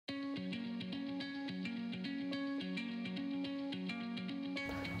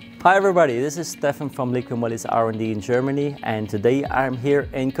Hi everybody, this is Steffen from LIQUI MOLY's R&D in Germany, and today I'm here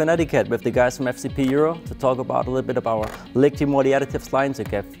in Connecticut with the guys from FCP Euro to talk about a little bit about our LIQUI MOLY additives line to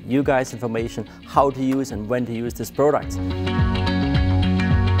give you guys information how to use and when to use this product.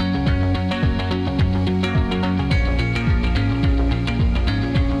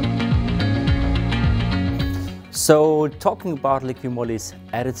 So talking about LIQUI MOLY's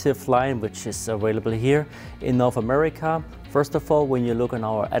additive line, which is available here in North America. First of all, when you look on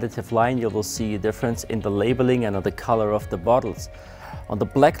our additive line, you will see a difference in the labeling and the color of the bottles. On the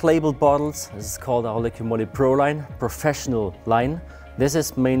black label bottles, this is called our LIQUI MOLY Pro line, professional line. This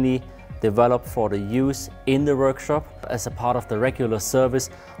is mainly developed for the use in the workshop as a part of the regular service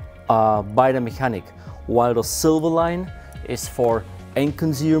by the mechanic, while the silver line is for end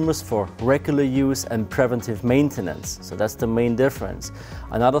consumers for regular use and preventive maintenance. So that's the main difference.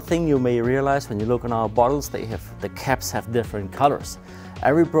 Another thing you may realize when you look on our bottles, the caps have different colors.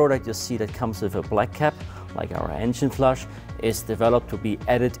 Every product you see that comes with a black cap, like our engine flush, is developed to be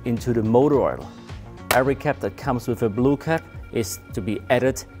added into the motor oil. Every cap that comes with a blue cap is to be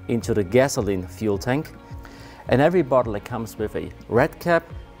added into the gasoline fuel tank. And every bottle that comes with a red cap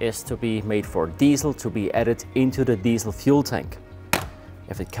is to be made for diesel, to be added into the diesel fuel tank.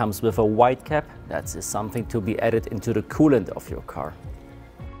 If it comes with a white cap, that is something to be added into the coolant of your car.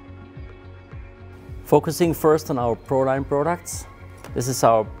 Focusing first on our Pro line products. This is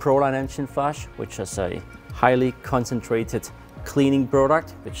our Pro line engine flush, which is a highly concentrated cleaning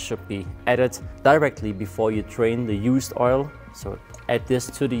product, which should be added directly before you drain the used oil. So add this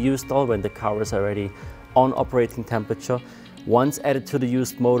to the used oil when the car is already on operating temperature. Once added to the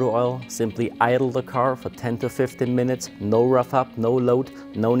used motor oil, simply idle the car for 10 to 15 minutes, no rough up, no load,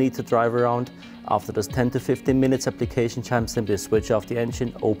 no need to drive around. After this 10 to 15 minutes application time, simply switch off the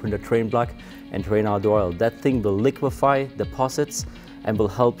engine, open the drain plug and drain out the oil. That thing will liquefy deposits and will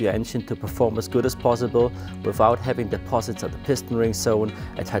help your engine to perform as good as possible without having deposits at the piston ring zone,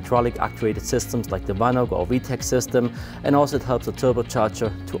 at hydraulic actuated systems like the VANOG or VTEC system, and also it helps the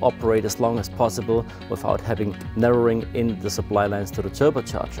turbocharger to operate as long as possible without having narrowing in the supply lines to the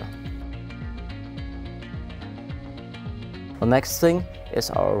turbocharger. The next thing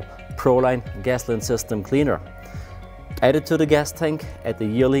is our Pro line gasoline system cleaner. Added to the gas tank at the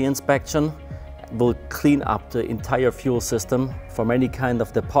yearly inspection, will clean up the entire fuel system from any kind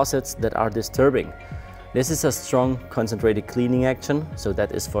of deposits that are disturbing. This is a strong concentrated cleaning action, so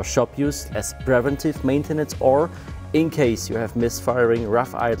that is for shop use as preventive maintenance or in case you have misfiring,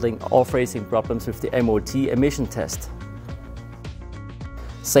 rough idling or facing problems with the MOT emission test.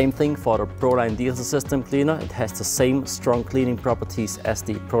 Same thing for the Pro line diesel system cleaner. It has the same strong cleaning properties as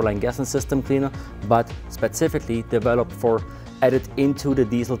the Pro line gasoline system cleaner, but specifically developed for added into the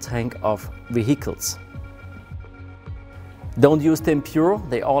diesel tank of vehicles. Don't use them pure,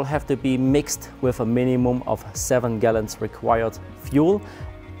 they all have to be mixed with a minimum of 7 gallons required fuel,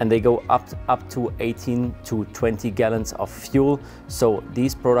 and they go up to 18 to 20 gallons of fuel. So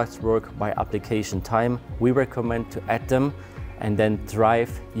these products work by application time. We recommend to add them and then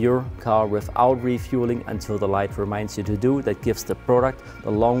drive your car without refueling until the light reminds you to do. That gives the product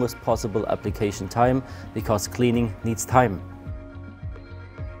the longest possible application time because cleaning needs time.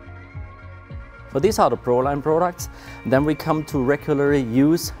 So these are the Pro line products. Then we come to regular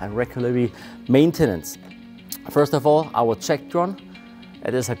use and regular maintenance. First of all, our check drum.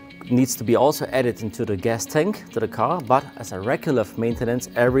 It needs to be also added into the gas tank to the car, but as a regular maintenance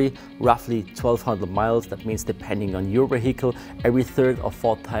every roughly 1200 miles. That means depending on your vehicle, every third or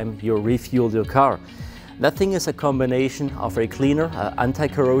fourth time you refuel your car. That thing is a combination of a cleaner, an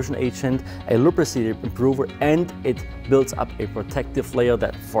anti-corrosion agent, a lubricity improver, and it builds up a protective layer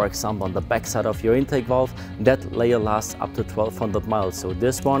that, for example, on the backside of your intake valve, that layer lasts up to 1200 miles. So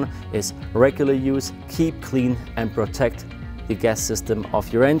this one is regular use, keep clean and protect the gas system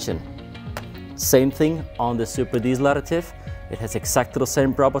of your engine. Same thing on the super diesel additive. It has exactly the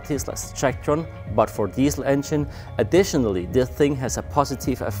same properties as Checktron, but for diesel engine. Additionally, this thing has a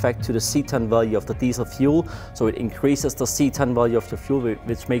positive effect to the ceton value of the diesel fuel, so it increases the ceton value of the fuel,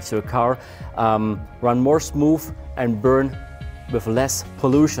 which makes your car run more smooth and burn with less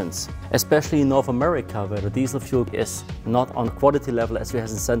pollutions. Especially in North America, where the diesel fuel is not on quality level as we have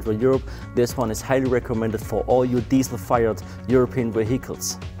in Central Europe, this one is highly recommended for all your diesel-fired European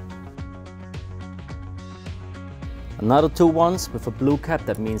vehicles. Another two ones with a blue cap,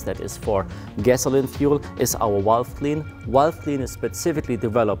 that means that is for gasoline fuel, is our Valve Clean. Valve Clean is specifically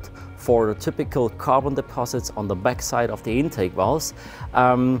developed for the typical carbon deposits on the backside of the intake valves.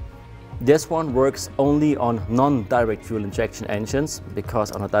 This one works only on non-direct fuel injection engines,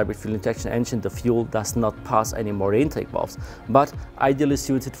 because on a direct fuel injection engine the fuel does not pass any more intake valves, but ideally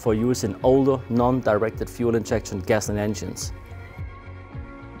suited for use in older non-directed fuel injection gasoline engines.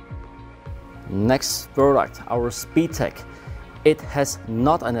 Next product, our Speedtech. It has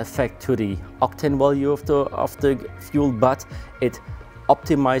not an effect to the octane value of the fuel, but it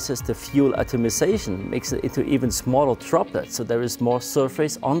optimizes the fuel atomization, makes it into even smaller droplets, so there is more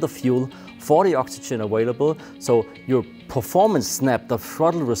surface on the fuel for the oxygen available, so your performance snap, the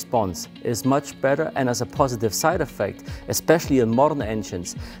throttle response, is much better, and as a positive side effect, especially in modern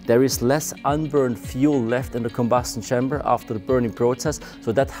engines, there is less unburned fuel left in the combustion chamber after the burning process,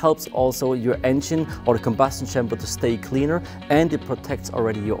 so that helps also your engine or the combustion chamber to stay cleaner, and it protects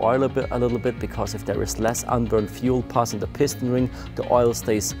already your oil a little bit, because if there is less unburned fuel passing the piston ring, the oil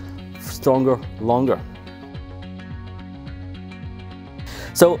stays stronger longer.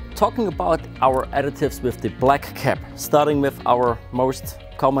 So talking about our additives with the black cap, starting with our most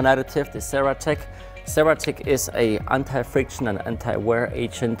common additive, the Ceratec. Ceratec is an anti-friction and anti-wear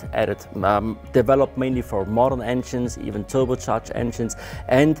agent developed mainly for modern engines, even turbocharged engines,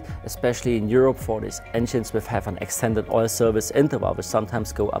 and especially in Europe for these engines which have an extended oil service interval, which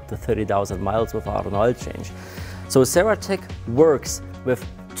sometimes go up to 30,000 miles without an oil change. So Ceratec works with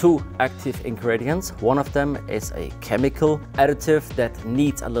two active ingredients. One of them is a chemical additive that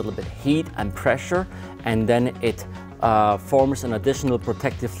needs a little bit heat and pressure, and then it forms an additional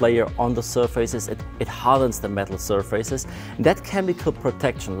protective layer on the surfaces. It hardens the metal surfaces. That chemical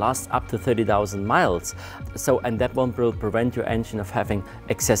protection lasts up to 30,000 miles. And that one will prevent your engine of having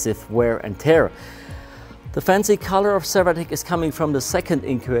excessive wear and tear. The fancy color of Ceratec is coming from the second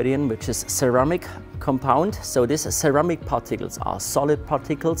ingredient, which is ceramic compound. So these ceramic particles are solid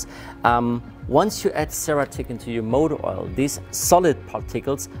particles. Once you add Ceratec into your motor oil, these solid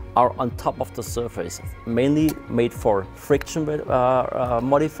particles are on top of the surface, mainly made for friction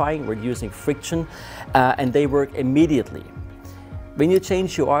modifying, reducing friction, and they work immediately. When you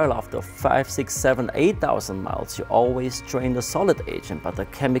change your oil after 5, 6, 7, 8,000 miles, you always drain the solid agent, but the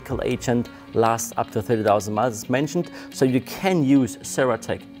chemical agent lasts up to 30,000 miles as mentioned, so you can use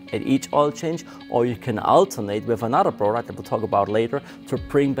Ceratec at each oil change, or you can alternate with another product that we'll talk about later to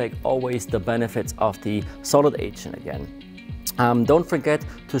bring back always the benefits of the solid agent again. Don't forget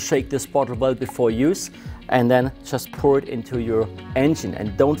to shake this bottle well before use, and then just pour it into your engine.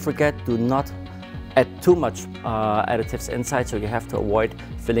 And don't forget, do not add too much additives inside, so you have to avoid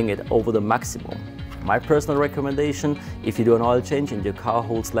filling it over the maximum. My personal recommendation, if you do an oil change and your car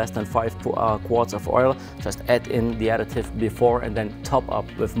holds less than 5 quarts of oil, just add in the additive before and then top up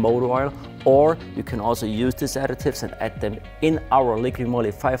with motor oil. Or you can also use these additives and add them in our LIQUI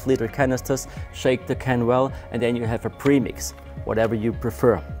MOLY 5-liter canisters, shake the can well, and then you have a premix, whatever you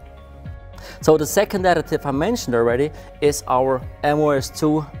prefer. So the second additive I mentioned already is our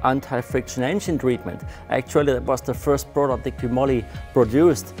MOS2 anti-friction engine treatment. Actually, that was the first product LIQUI MOLY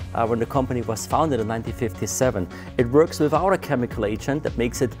produced when the company was founded in 1957. It works without a chemical agent that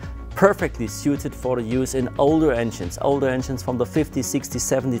makes it perfectly suited for the use in older engines from the 50s, 60s,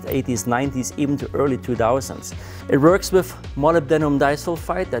 70s, 80s, 90s, even to early 2000s. It works with molybdenum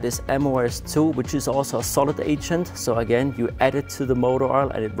disulfide, that is MOS2, which is also a solid agent. So again, you add it to the motor oil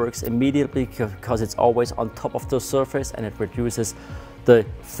and it works immediately because it's always on top of the surface, and it reduces the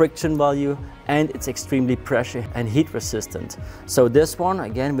friction value, and it's extremely pressure and heat resistant. So this one,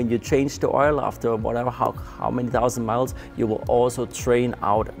 again, when you change the oil after whatever, how many thousand miles, you will also drain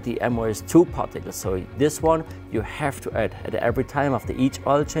out the MOS2 particles. So this one you have to add at every time after each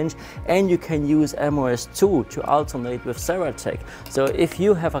oil change, and you can use MOS2 to alternate with Ceratec. So if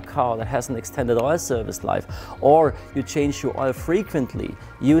you have a car that has an extended oil service life, or you change your oil frequently,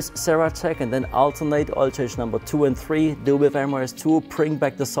 use Ceratec and then alternate oil change number 2 and 3, do with MOS2, bring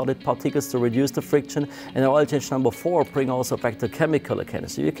back the solid particles to reduce the friction, and oil change number 4, bring also back the chemical again.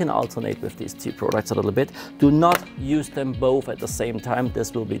 So you can alternate with these two products a little bit. Do not use them both at the same time.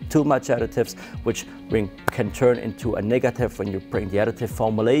 This will be too much additives, which can turn into a negative when you bring the additive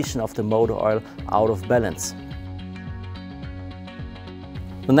formulation of the motor oil out of balance.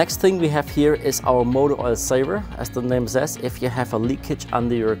 The next thing we have here is our motor oil saver. As the name says, if you have a leakage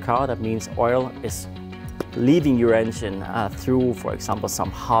under your car, that means oil is leaving your engine through, for example, some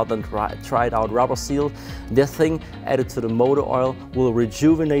hardened, dried out rubber seal. This thing added to the motor oil will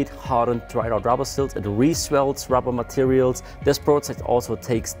rejuvenate hardened, dried out rubber seals. It reswells rubber materials. This project also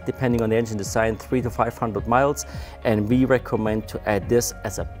takes, depending on the engine design, 300 to 500 miles, and we recommend to add this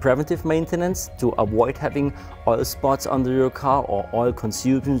as a preventive maintenance to avoid having oil spots under your car or oil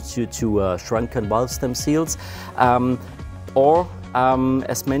consumption due to shrunken valve stem seals. Or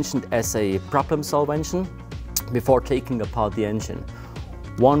as mentioned, as a problem solvention before taking apart the engine.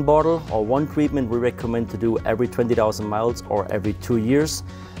 One bottle or one treatment we recommend to do every 20,000 miles or every 2 years,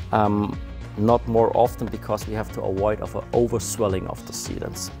 not more often, because we have to avoid of an overswelling of the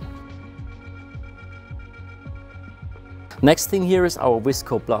sealants. Next thing here is our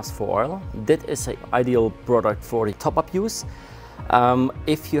Visco Plus for oil. That is an ideal product for the top-up use.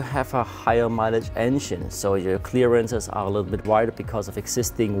 If you have a higher mileage engine, so your clearances are a little bit wider because of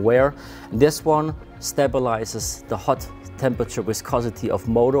existing wear, this one stabilizes the hot temperature viscosity of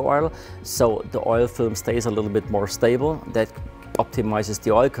motor oil, so the oil film stays a little bit more stable. That optimizes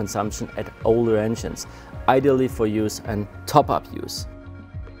the oil consumption at older engines, ideally for use and top-up use.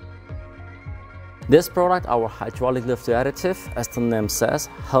 This product, our hydraulic lifter additive, as the name says,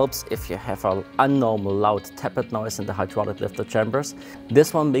 helps if you have an abnormal loud tappet noise in the hydraulic lifter chambers.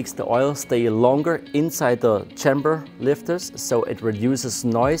 This one makes the oil stay longer inside the chamber lifters, so it reduces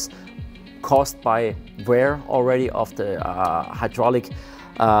noise caused by wear already of the hydraulic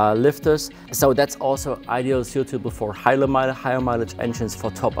lifters. So that's also ideal suitable for higher mileage engines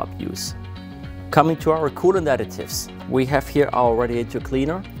for top-up use. Coming to our coolant additives, we have here our radiator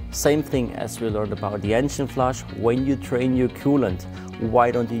cleaner. Same thing as we learned about the engine flush. When you drain your coolant, why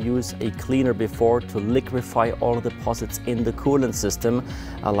don't you use a cleaner before to liquefy all the deposits in the coolant system,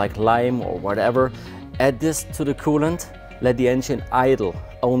 like lime or whatever. Add this to the coolant, let the engine idle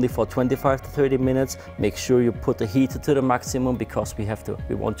only for 25 to 30 minutes. Make sure you put the heater to the maximum, because we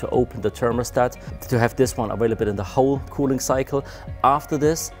want to open the thermostat to have this one available in the whole cooling cycle. After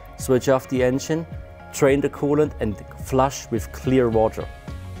this, switch off the engine, drain the coolant and flush with clear water.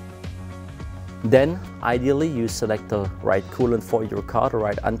 Then, ideally, you select the right coolant for your car, the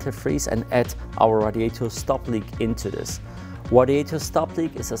right antifreeze, and add our Radiator Stop Leak into this. Radiator Stop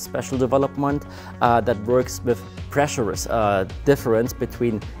Leak is a special development that works with pressure difference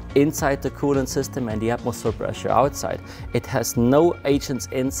between inside the coolant system and the atmosphere pressure outside. It has no agents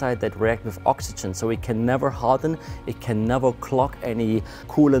inside that react with oxygen, so it can never harden, it can never clog any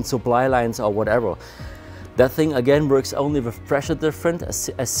coolant supply lines or whatever. That thing again works only with pressure difference.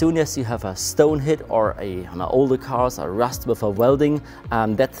 As soon as you have a stone hit or on older cars a rust with a welding,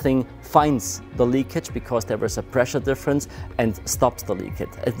 that thing finds the leakage because there is a pressure difference and stops the leakage.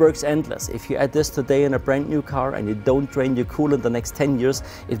 It works endless. If you add this today in a brand new car and you don't drain your coolant the next 10 years,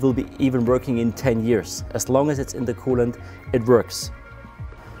 it will be even working in 10 years. As long as it's in the coolant, it works.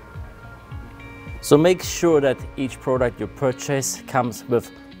 So make sure that each product you purchase comes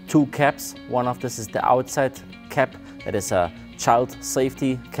with 2 caps. One of this is the outside cap, that is a child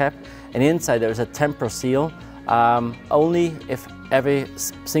safety cap, and inside there is a temper seal. Only if every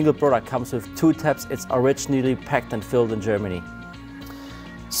single product comes with 2 tabs, it's originally packed and filled in Germany.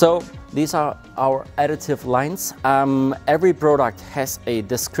 So these are our additive lines. Every product has a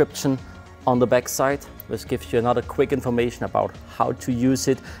description on the back side, which gives you another quick information about how to use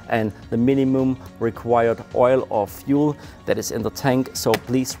it and the minimum required oil or fuel that is in the tank. So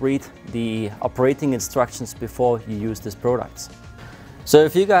please read the operating instructions before you use these products. So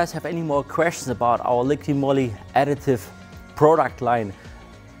if you guys have any more questions about our LIQUI MOLY additive product line,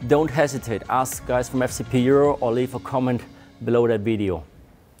 don't hesitate. Ask guys from FCP Euro or leave a comment below that video.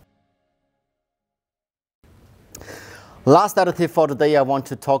 Last additive for today I want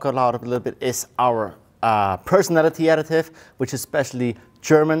to talk about a little bit is our personality additive, which especially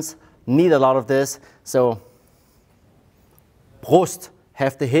Germans need a lot of this. So, Prost,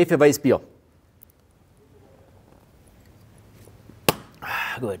 have the Hefeweißbier.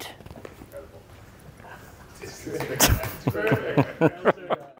 Good.